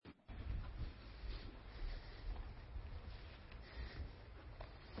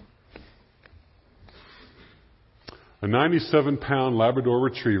A 97-pound Labrador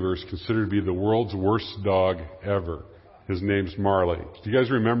Retriever is considered to be the world's worst dog ever. His name's Marley. Do you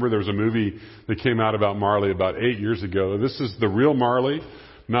guys remember there was a movie that came out about Marley about 8 years ago? This is the real Marley,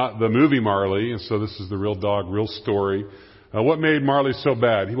 not the movie Marley, and so this is the real dog, real story. What made Marley so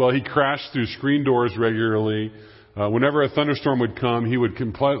bad? Well, he crashed through screen doors regularly. Whenever a thunderstorm would come, he would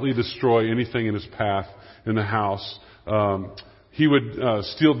completely destroy anything in his path in the house. He would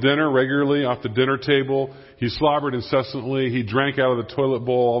steal dinner regularly off the dinner table. He slobbered incessantly. He drank out of the toilet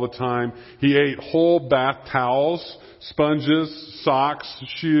bowl all the time. He ate whole bath towels, sponges, socks,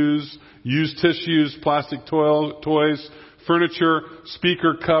 shoes, used tissues, plastic toys, furniture,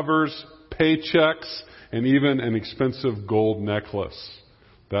 speaker covers, paychecks, and even an expensive gold necklace.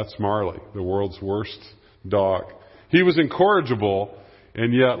 That's Marley, the world's worst dog. He was incorrigible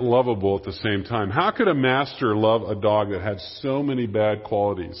and yet lovable at the same time. How could a master love a dog that had so many bad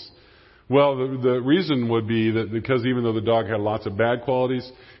qualities? Well, the reason would be that because even though the dog had lots of bad qualities,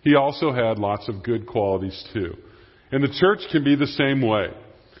 he also had lots of good qualities too. And the church can be the same way.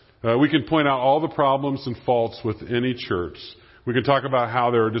 We can point out all the problems and faults with any church. We can talk about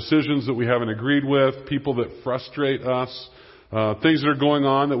how there are decisions that we haven't agreed with, people that frustrate us, things that are going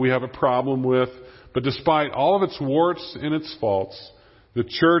on that we have a problem with. But despite all of its warts and its faults, the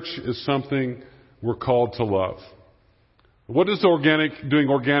church is something we're called to love. What does doing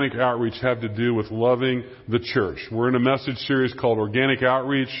organic outreach have to do with loving the church? We're in a message series called Organic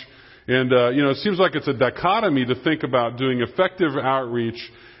Outreach. And, it seems like it's a dichotomy to think about doing effective outreach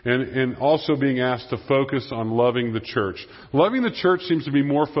and also being asked to focus on loving the church. Loving the church seems to be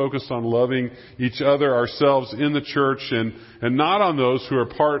more focused on loving each other, ourselves in the church, and not on those who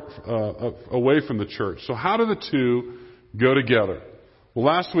are away from the church. So how do the two go together? Well,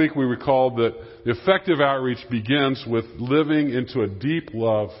 last week we recalled that effective outreach begins with living into a deep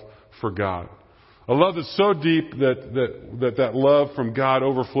love for God. A love that's so deep that love from God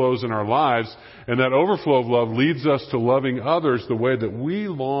overflows in our lives, and that overflow of love leads us to loving others the way that we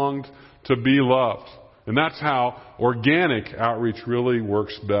longed to be loved. And that's how organic outreach really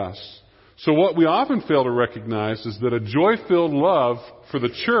works best. So what we often fail to recognize is that a joy-filled love for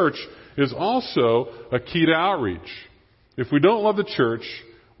the church is also a key to outreach. If we don't love the church,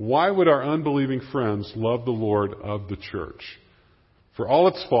 why would our unbelieving friends love the Lord of the church? For all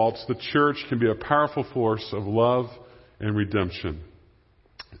its faults, the church can be a powerful force of love and redemption.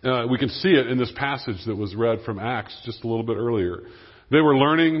 We can see it in this passage that was read from Acts just a little bit earlier. They were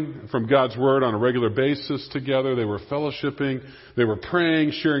learning from God's Word on a regular basis together. They were fellowshipping. They were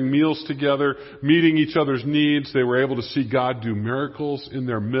praying, sharing meals together, meeting each other's needs. They were able to see God do miracles in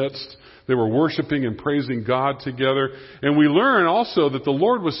their midst. They were worshiping and praising God together. And we learn also that the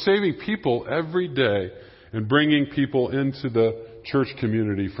Lord was saving people every day and bringing people into the church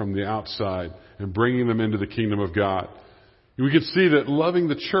community from the outside and bringing them into the kingdom of God. We can see that loving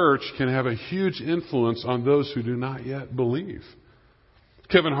the church can have a huge influence on those who do not yet believe.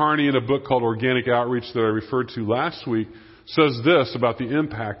 Kevin Harney, in a book called Organic Outreach that I referred to last week, says this about the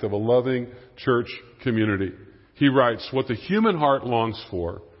impact of a loving church community. He writes, "What the human heart longs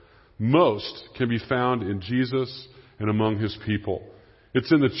for most can be found in Jesus and among His people.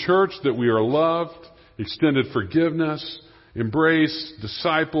 It's in the church that we are loved, extended forgiveness, embraced,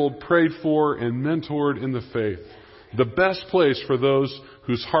 discipled, prayed for, and mentored in the faith. The best place for those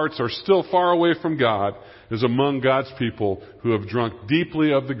whose hearts are still far away from God is among God's people who have drunk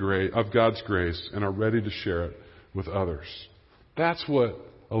deeply of God's grace and are ready to share it with others." That's what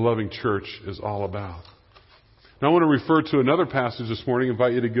a loving church is all about. Now I want to refer to another passage this morning,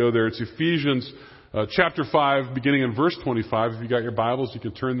 invite you to go there. It's Ephesians chapter 5, beginning in verse 25. If you got your Bibles, you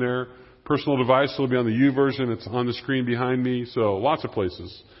can turn there. Personal device will be on the YouVersion. It's on the screen behind me. So lots of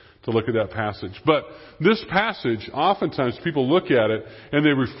places to look at that passage. But this passage, oftentimes people look at it and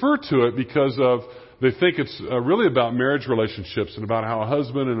they refer to it because they think it's really about marriage relationships and about how a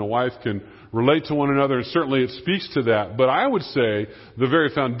husband and a wife can relate to one another. And certainly it speaks to that. But I would say the very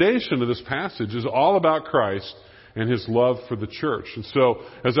foundation of this passage is all about Christ and His love for the church. And so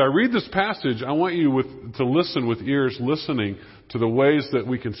as I read this passage, I want you to listen with ears listening to the ways that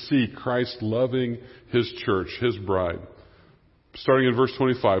we can see Christ loving His church, His bride. Starting in verse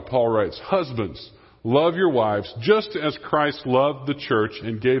 25, Paul writes, "Husbands, love your wives just as Christ loved the church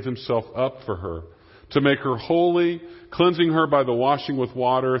and gave Himself up for her, to make her holy, cleansing her by the washing with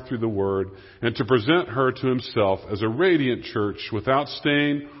water through the word, and to present her to Himself as a radiant church without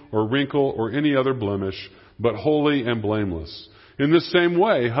stain or wrinkle or any other blemish, but holy and blameless. In this same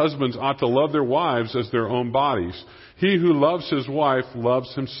way, husbands ought to love their wives as their own bodies. He who loves his wife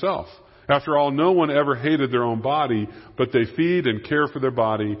loves himself. After all, no one ever hated their own body, but they feed and care for their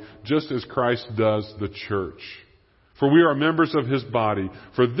body just as Christ does the church. For we are members of his body.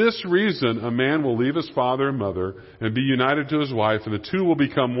 For this reason, a man will leave his father and mother and be united to his wife, and the two will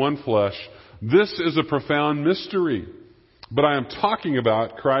become one flesh. This is a profound mystery. But I am talking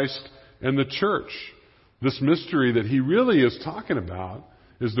about Christ and the church. This mystery that he really is talking about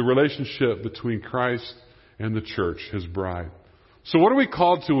is the relationship between Christ and the church, his bride. So what are we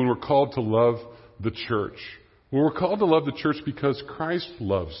called to when we're called to love the church? Well, we're called to love the church because Christ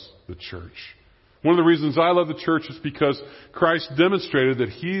loves the church. One of the reasons I love the church is because Christ demonstrated that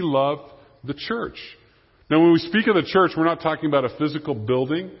he loved the church. Now, when we speak of the church, we're not talking about a physical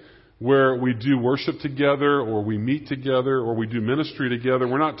building where we do worship together or we meet together or we do ministry together.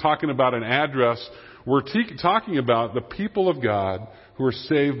 We're not talking about an address. We're talking about the people of God who are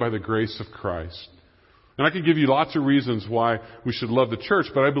saved by the grace of Christ. And I can give you lots of reasons why we should love the church,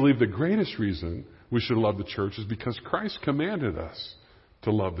 but I believe the greatest reason we should love the church is because Christ commanded us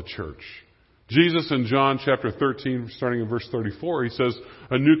to love the church. Jesus in John chapter 13, starting in verse 34, he says,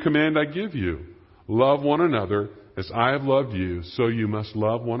 "A new command I give you, love one another as I have loved you, so you must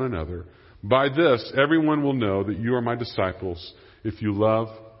love one another. By this, everyone will know that you are my disciples if you love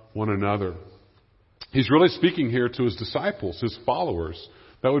one another." He's really speaking here to his disciples, his followers.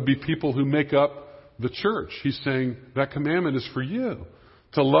 That would be people who make up the church. He's saying that commandment is for you,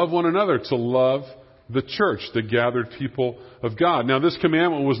 to love one another, to love the church, the gathered people of God. Now, this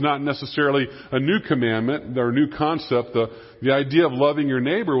commandment was not necessarily a new commandment or a new concept. The idea of loving your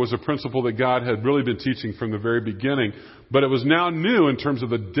neighbor was a principle that God had really been teaching from the very beginning, but it was now new in terms of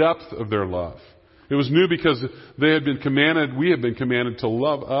the depth of their love. It was new because we have been commanded to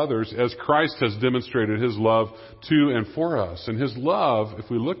love others as Christ has demonstrated his love to and for us. And his love, if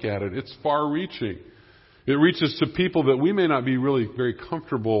we look at it, it's far-reaching. It reaches to people that we may not be really very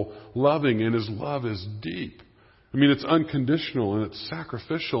comfortable loving, and his love is deep. I mean, it's unconditional and it's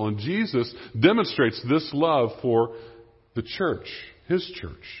sacrificial, and Jesus demonstrates this love for the church, his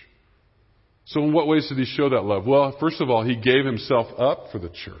church. So in what ways did he show that love? Well, first of all, he gave himself up for the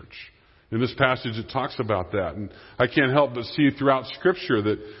church. In this passage, it talks about that. And I can't help but see throughout Scripture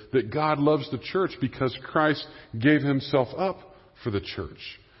that God loves the church because Christ gave himself up for the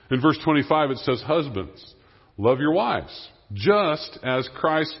church. In verse 25, it says, "Husbands, love your wives, just as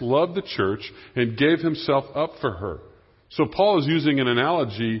Christ loved the church and gave himself up for her." So Paul is using an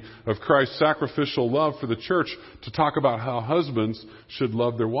analogy of Christ's sacrificial love for the church to talk about how husbands should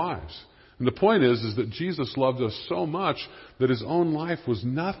love their wives. And the point is that Jesus loved us so much that his own life was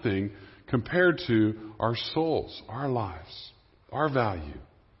nothing compared to our souls, our lives, our value.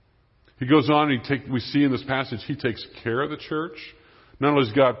 He goes on, we see in this passage, he takes care of the church. Not only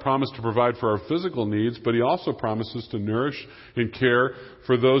does God promise to provide for our physical needs, but he also promises to nourish and care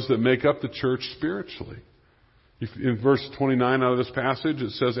for those that make up the church spiritually. In verse 29 out of this passage,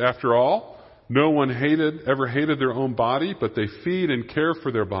 it says, "After all, no one ever hated their own body, but they feed and care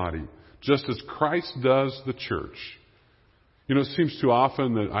for their body, just as Christ does the church." You know, it seems too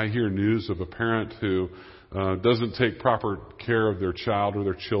often that I hear news of a parent who doesn't take proper care of their child or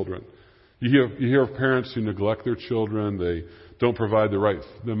their children. You hear of parents who neglect their children. They don't provide the right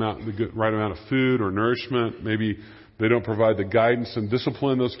amount of food or nourishment. Maybe they don't provide the guidance and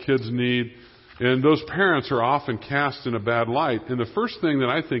discipline those kids need. And those parents are often cast in a bad light. And the first thing that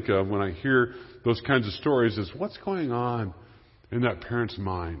I think of when I hear those kinds of stories is, what's going on in that parent's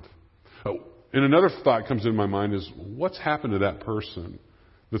mind? And another thought comes into my mind is, what's happened to that person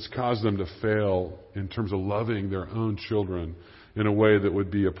that's caused them to fail in terms of loving their own children in a way that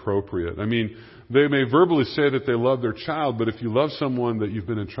would be appropriate? I mean, they may verbally say that they love their child, but if you love someone that you've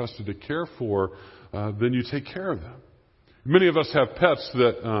been entrusted to care for, then you take care of them. Many of us have pets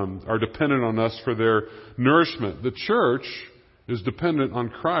that are dependent on us for their nourishment. The church is dependent on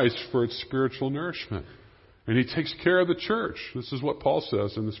Christ for its spiritual nourishment. And he takes care of the church. This is what Paul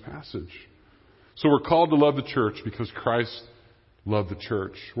says in this passage. So we're called to love the church because Christ loved the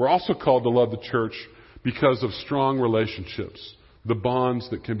church. We're also called to love the church because of strong relationships, the bonds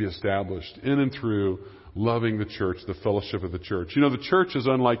that can be established in and through loving the church, the fellowship of the church. You know, the church is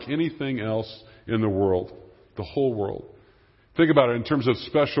unlike anything else in the world, the whole world. Think about it in terms of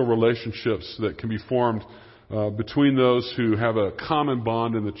special relationships that can be formed between those who have a common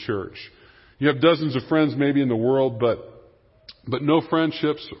bond in the church. You have dozens of friends maybe in the world, but no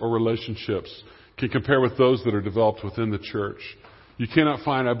friendships or relationships can compare with those that are developed within the church. You cannot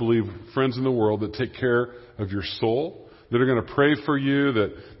find, I believe, friends in the world that take care of your soul, that are going to pray for you,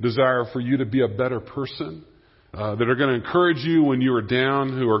 that desire for you to be a better person, that are going to encourage you when you are down,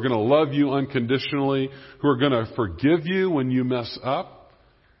 who are going to love you unconditionally, who are going to forgive you when you mess up,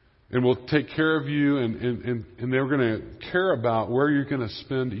 and will take care of you, and they're going to care about where you're going to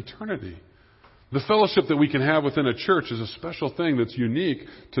spend eternity. The fellowship that we can have within a church is a special thing that's unique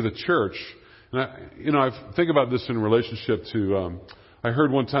to the church. And I think about this in relationship to, I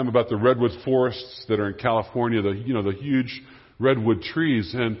heard one time about the redwood forests that are in California, the huge redwood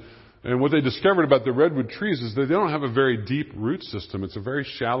trees. And what they discovered about the redwood trees is that they don't have a very deep root system. It's a very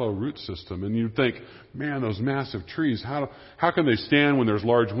shallow root system. And you'd think, man, those massive trees, how can they stand when there's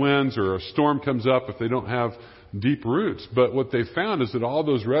large winds or a storm comes up if they don't have deep roots? But what they found is that all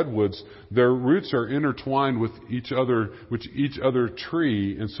those redwoods, their roots are intertwined with each other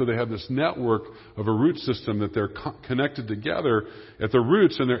tree. And so they have this network of a root system that they're connected together at the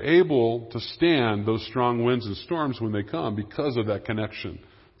roots, and they're able to stand those strong winds and storms when they come because of that connection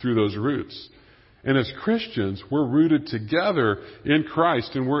through those roots. And as Christians, we're rooted together in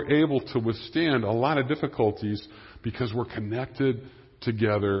Christ, and we're able to withstand a lot of difficulties because we're connected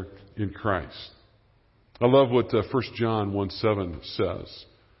together in Christ. I love what 1 John 1:7 says.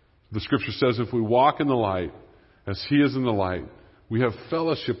 The scripture says, if we walk in the light as He is in the light, we have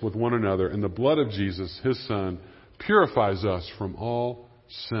fellowship with one another, and the blood of Jesus, His Son, purifies us from all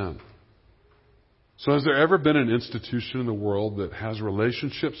sin. So has there ever been an institution in the world that has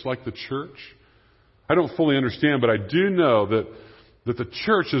relationships like the church? I don't fully understand, but I do know that the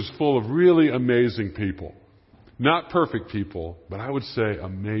church is full of really amazing people. Not perfect people, but I would say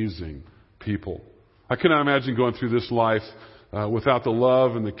amazing people. I cannot imagine going through this life without the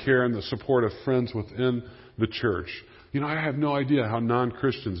love and the care and the support of friends within the church. I have no idea how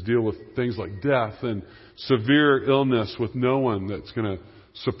non-Christians deal with things like death and severe illness with no one that's going to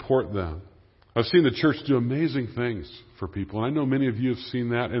support them. I've seen the church do amazing things for people, and I know many of you have seen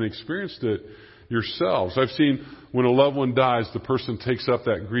that and experienced it yourselves. I've seen when a loved one dies, the person takes up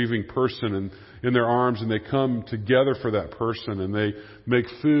that grieving person in their arms, and they come together for that person, and they make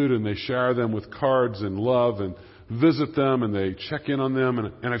food, and they shower them with cards and love, and visit them, and they check in on them.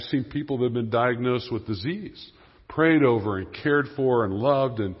 And I've seen people that have been diagnosed with disease, prayed over and cared for and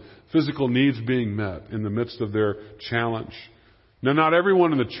loved, and physical needs being met in the midst of their challenge. Now, not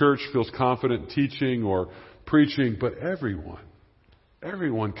everyone in the church feels confident teaching or preaching, but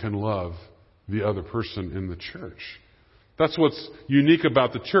everyone can love the other person in the church. That's what's unique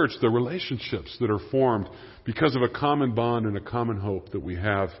about the church, the relationships that are formed because of a common bond and a common hope that we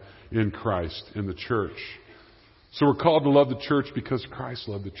have in Christ in the church. So we're called to love the church because Christ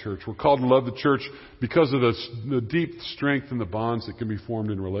loved the church. We're called to love the church because of the deep strength and the bonds that can be formed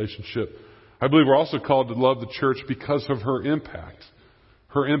in relationship. I believe we're also called to love the church because of her impact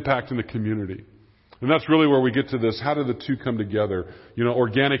in the community. And that's really where we get to this. How do the two come together?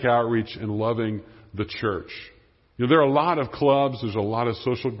 Organic outreach and loving the church. There are a lot of clubs, there's a lot of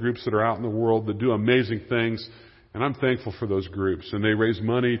social groups that are out in the world that do amazing things. And I'm thankful for those groups. And they raise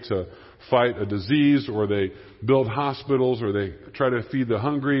money to fight a disease, or they build hospitals, or they try to feed the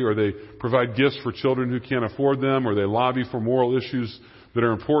hungry, or they provide gifts for children who can't afford them, or they lobby for moral issues that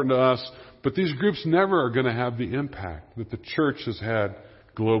are important to us. But these groups never are going to have the impact that the church has had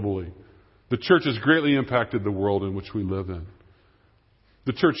globally. The church has greatly impacted the world in which we live in.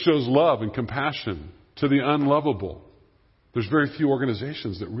 The church shows love and compassion to the unlovable. There's very few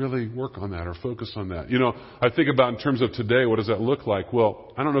organizations that really work on that or focus on that. I think about in terms of today, what does that look like?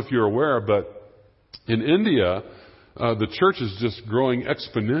 Well, I don't know if you're aware, but in India, the church is just growing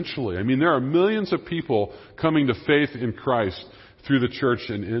exponentially. I mean, there are millions of people coming to faith in Christ through the church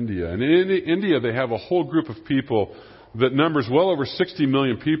in India. And in India, they have a whole group of people that numbers well over 60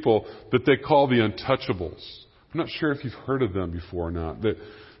 million people that they call the Untouchables. I'm not sure if you've heard of them before or not.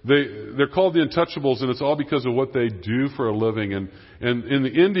 They're called the Untouchables, and it's all because of what they do for a living. And in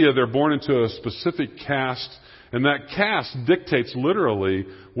India, they're born into a specific caste, and that caste dictates literally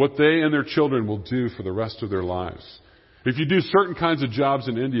what they and their children will do for the rest of their lives. If you do certain kinds of jobs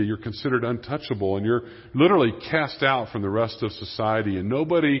in India, you're considered untouchable, and you're literally cast out from the rest of society, and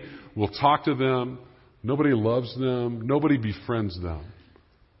nobody will talk to them, nobody loves them, nobody befriends them.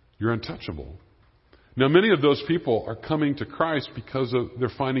 You're untouchable. Now, many of those people are coming to Christ because they're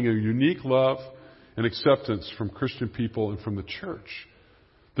finding a unique love and acceptance from Christian people and from the church.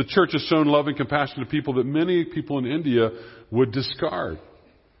 The church has shown love and compassion to people that many people in India would discard.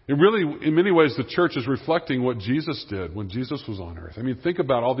 And really, in many ways, the church is reflecting what Jesus did when Jesus was on earth. I mean, think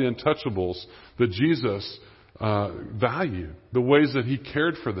about all the untouchables that Jesus valued, the ways that He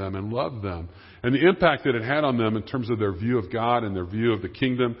cared for them and loved them, and the impact that it had on them in terms of their view of God and their view of the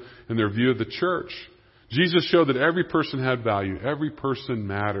kingdom and their view of the church. Jesus showed that every person had value. Every person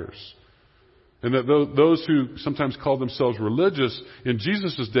matters. And that those who sometimes call themselves religious in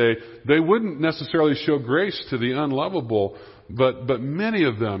Jesus' day, they wouldn't necessarily show grace to the unlovable, but many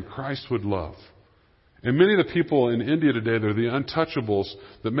of them Christ would love. And many of the people in India today, they're the untouchables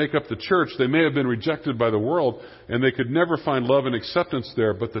that make up the church. They may have been rejected by the world, and they could never find love and acceptance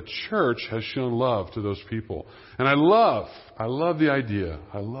there, but the church has shown love to those people. And I love the idea.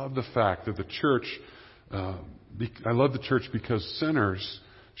 I love the fact that the church, I love the church because sinners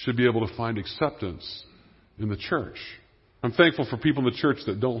should be able to find acceptance in the church. I'm thankful for people in the church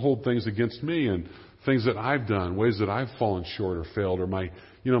that don't hold things against me and things that I've done, ways that I've fallen short or failed, or my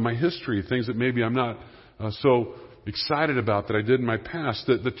history, things that maybe I'm not so excited about that I did in my past,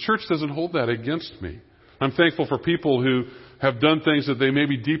 that the church doesn't hold that against me. I'm thankful for people who have done things that they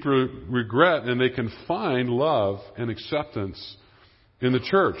maybe deeply regret, and they can find love and acceptance in the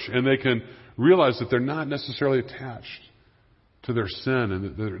church, and they can realize that they're not necessarily attached to their sin, and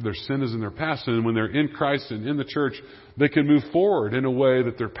that their sin is in their past, and when they're in Christ and in the church, they can move forward in a way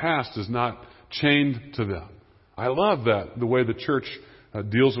that their past is not chained to them. I love that, the way the church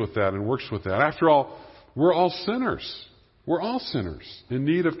deals with that and works with that. After all, we're all sinners. We're all sinners in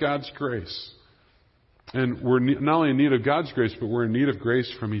need of God's grace. And we're not only in need of God's grace, but we're in need of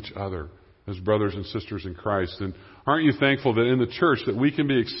grace from each other as brothers and sisters in Christ. And aren't you thankful that in the church that we can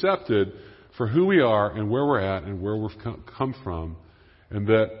be accepted for who we are and where we're at and where we've come from, and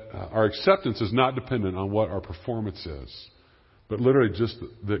that our acceptance is not dependent on what our performance is, but literally just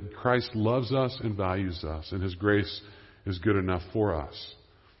that Christ loves us and values us, and His grace is good enough for us.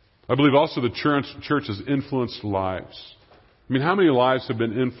 I believe also the church has influenced lives. I mean, how many lives have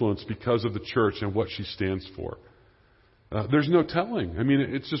been influenced because of the church and what she stands for? There's no telling. I mean,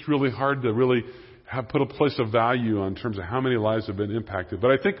 it's just really hard to really put a place of value on terms of how many lives have been impacted.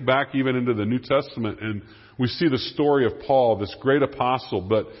 But I think back even into the New Testament, and we see the story of Paul, this great apostle.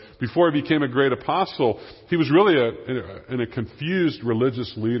 But before he became a great apostle, he was really a confused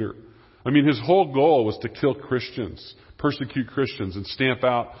religious leader. I mean, his whole goal was to kill Christians, persecute Christians, and stamp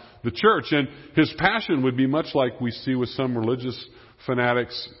out the church. And his passion would be much like we see with some religious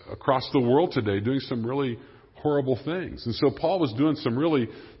fanatics across the world today, doing some really horrible things. And so Paul was doing some really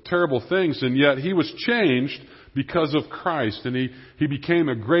terrible things, and yet he was changed because of Christ, and he became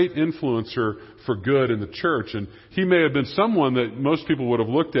a great influencer for good in the church. And he may have been someone that most people would have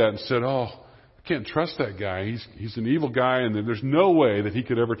looked at and said, "Oh, I can't trust that guy. He's an evil guy, and there's no way that he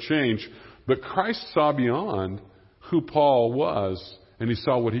could ever change." But Christ saw beyond who Paul was, and he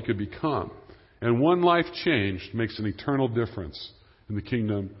saw what he could become. And one life changed makes an eternal difference in the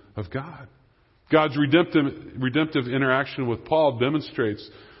kingdom of God. God's redemptive interaction with Paul demonstrates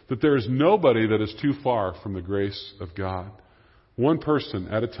that there is nobody that is too far from the grace of God. One person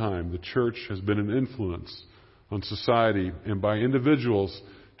at a time, the church has been an influence on society, and by individuals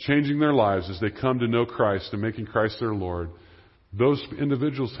changing their lives as they come to know Christ and making Christ their Lord, those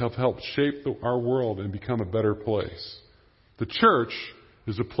individuals have helped shape our world and become a better place. The church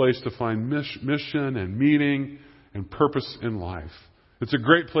is a place to find mission and meaning and purpose in life. It's a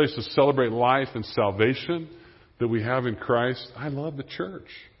great place to celebrate life and salvation that we have in Christ. I love the church.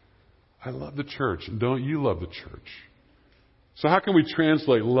 I love the church. And don't you love the church? So how can we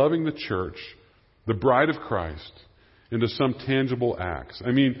translate loving the church, the bride of Christ, into some tangible acts?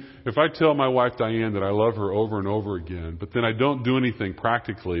 I mean, if I tell my wife Diane that I love her over and over again, but then I don't do anything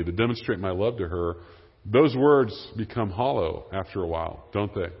practically to demonstrate my love to her, those words become hollow after a while,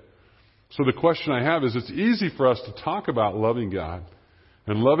 don't they? So the question I have is, it's easy for us to talk about loving God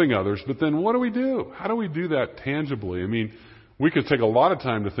and loving others, but then what do we do? How do we do that tangibly? I mean, we could take a lot of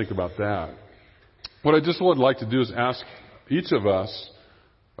time to think about that. What I just would like to do is ask each of us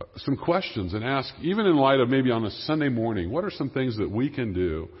some questions, and ask, even in light of maybe on a Sunday morning, what are some things that we can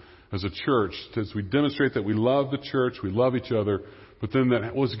do as a church as we demonstrate that we love the church, we love each other, but then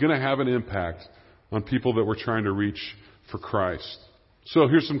that was going to have an impact on people that we're trying to reach for Christ. So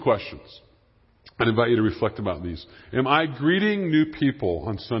here's some questions. I'd invite you to reflect about these. Am I greeting new people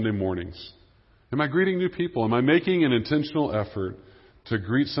on Sunday mornings? Am I greeting new people? Am I making an intentional effort to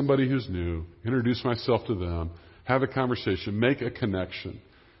greet somebody who's new, introduce myself to them, have a conversation, make a connection?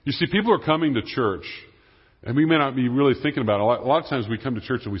 You see, people are coming to church, and we may not be really thinking about it. A lot of times we come to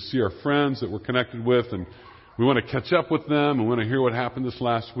church and we see our friends that we're connected with, and we want to catch up with them, and we want to hear what happened this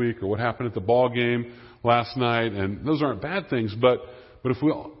last week or what happened at the ball game last night. And those aren't bad things, but if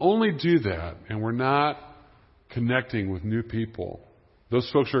we only do that and we're not connecting with new people, those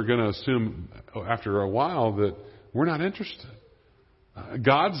folks are going to assume after a while that we're not interested.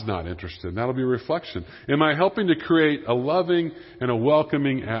 God's not interested, and that'll be a reflection. Am I helping to create a loving and a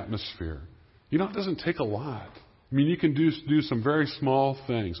welcoming atmosphere? You know, it doesn't take a lot. I mean, you can do some very small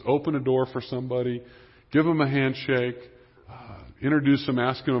things. Open a door for somebody, give them a handshake, introduce them,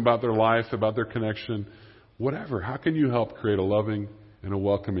 ask them about their life, about their connection, whatever. How can you help create a loving and a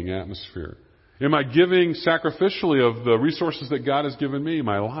welcoming atmosphere? Am I giving sacrificially of the resources that God has given me,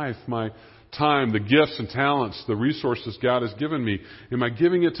 my life, my time, the gifts and talents, the resources God has given me? Am I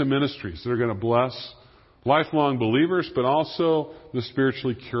giving it to ministries that are going to bless lifelong believers, but also the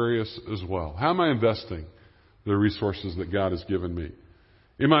spiritually curious as well? How am I investing the resources that God has given me?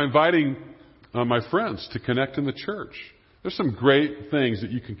 Am I inviting my friends to connect in the church? There's some great things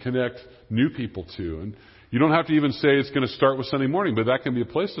that you can connect new people to. And you don't have to even say it's going to start with Sunday morning, but that can be a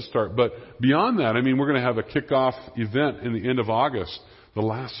place to start. But beyond that, I mean, we're going to have a kickoff event in the end of August, the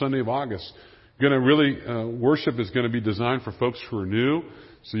last Sunday of August. Worship is going to be designed for folks who are new,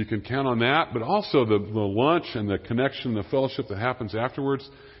 so you can count on that. But also the lunch and the connection, the fellowship that happens afterwards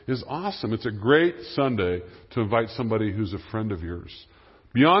is awesome. It's a great Sunday to invite somebody who's a friend of yours.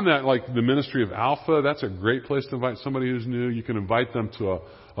 Beyond that, like the ministry of Alpha, that's a great place to invite somebody who's new. You can invite them to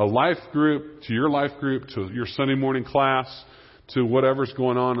a life group, to your life group, to your Sunday morning class, to whatever's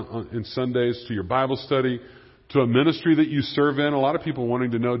going on in Sundays, to your Bible study, to a ministry that you serve in. A lot of people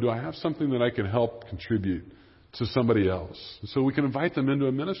wanting to know, do I have something that I can help contribute to somebody else? So we can invite them into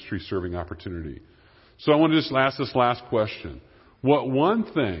a ministry serving opportunity. So I want to just ask this last question. What one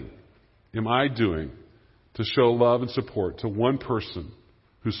thing am I doing to show love and support to one person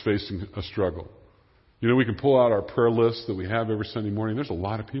who's facing a struggle? You know, we can pull out our prayer list that we have every Sunday morning. There's a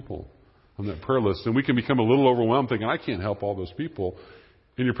lot of people on that prayer list, and we can become a little overwhelmed thinking, I can't help all those people.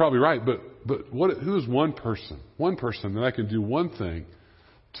 And you're probably right, but who is one person that I can do one thing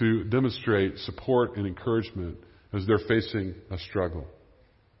to demonstrate support and encouragement as they're facing a struggle?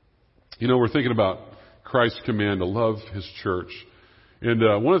 You know, we're thinking about Christ's command to love His church. And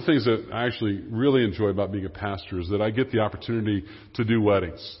one of the things that I actually really enjoy about being a pastor is that I get the opportunity to do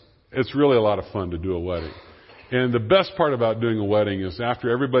weddings. It's really a lot of fun to do a wedding. And the best part about doing a wedding is after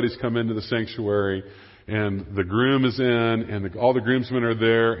everybody's come into the sanctuary and the groom is in and all the groomsmen are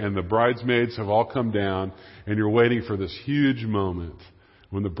there and the bridesmaids have all come down and you're waiting for this huge moment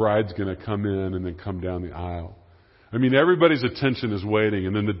when the bride's going to come in and then come down the aisle. I mean, everybody's attention is waiting,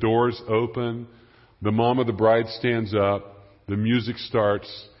 and then the doors open, the mom of the bride stands up, the music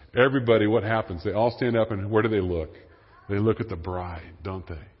starts. Everybody, what happens? They all stand up, and where do they look? They look at the bride, don't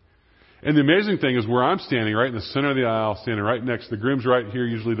they? And the amazing thing is where I'm standing, right in the center of the aisle, standing right next, the groom's right here,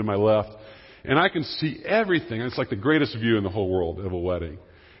 usually to my left, and I can see everything. It's like the greatest view in the whole world of a wedding.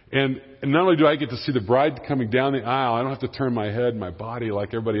 And not only do I get to see the bride coming down the aisle, I don't have to turn my head and my body like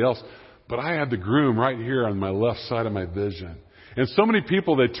everybody else, but I have the groom right here on my left side of my vision. And so many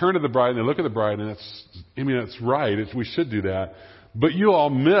people, they turn to the bride and they look at the bride, and that's right. We should do that. But you all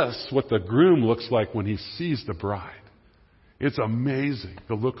miss what the groom looks like when he sees the bride. It's amazing,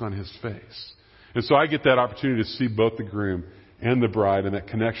 the look on his face. And so I get that opportunity to see both the groom and the bride and that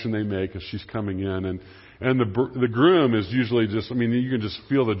connection they make as she's coming in. And the groom is usually just, you can just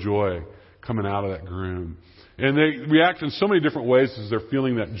feel the joy coming out of that groom. And they react in so many different ways as they're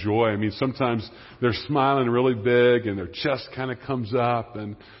feeling that joy. Sometimes they're smiling really big and their chest kind of comes up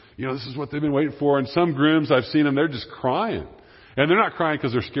and, this is what they've been waiting for. And some grooms, I've seen them, they're just crying. And they're not crying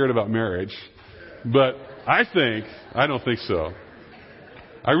because they're scared about marriage. But I don't think so.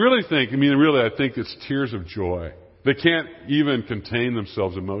 I think it's tears of joy. They can't even contain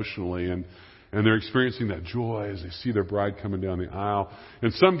themselves emotionally, and they're experiencing that joy as they see their bride coming down the aisle.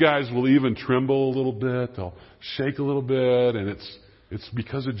 And some guys will even tremble a little bit. They'll shake a little bit, and it's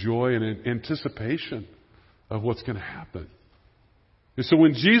because of joy and anticipation of what's going to happen. And so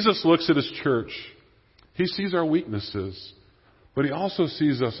when Jesus looks at His church, He sees our weaknesses, but He also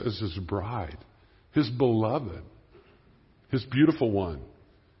sees us as His bride, His beloved, His beautiful one.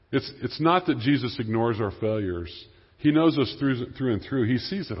 It's not that Jesus ignores our failures. He knows us through and through. He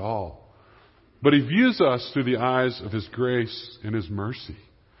sees it all. But He views us through the eyes of His grace and His mercy.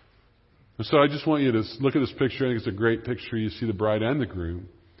 And so I just want you to look at this picture. I think it's a great picture. You see the bride and the groom.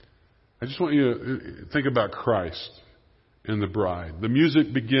 I just want you to think about Christ and the bride. The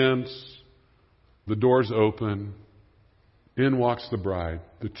music begins. The doors open. In walks the bride,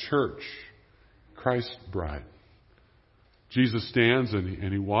 the church, Christ's bride. Jesus stands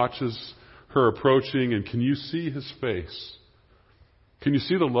and He watches her approaching, and can you see His face? Can you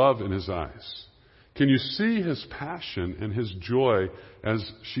see the love in His eyes? Can you see His passion and His joy as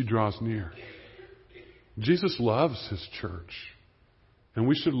she draws near? Jesus loves His church, and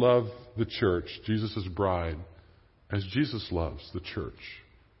we should love the church, Jesus' bride, as Jesus loves the church,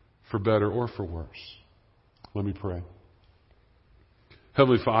 for better or for worse. Let me pray.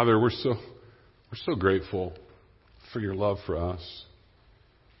 Heavenly Father, we're so grateful for Your love for us.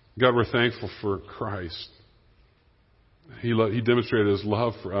 God, we're thankful for Christ. He demonstrated His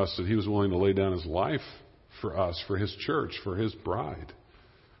love for us, that He was willing to lay down His life for us, for His church, for His bride,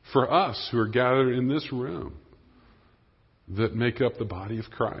 for us who are gathered in this room that make up the body of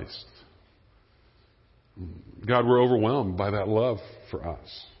Christ. God, we're overwhelmed by that love for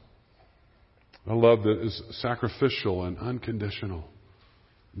us. A love that is sacrificial and unconditional.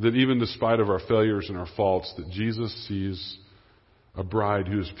 That even despite of our failures and our faults, that Jesus sees a bride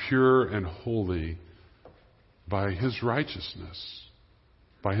who is pure and holy by His righteousness,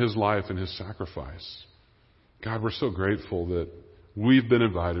 by His life and His sacrifice. God, we're so grateful that we've been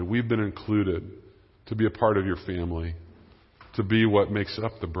invited, we've been included to be a part of your family, to be what makes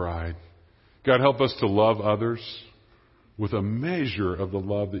up the bride. God, help us to love others with a measure of the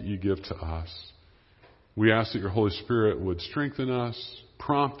love that you give to us. We ask that your Holy Spirit would strengthen us,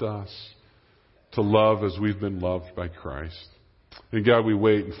 prompt us to love as we've been loved by Christ. And God, we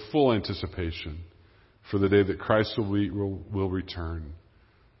wait in full anticipation for the day that Christ will return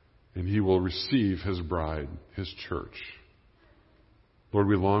and He will receive His bride, His church. Lord,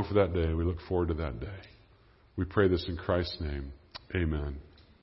 we long for that day. We look forward to that day. We pray this in Christ's name. Amen.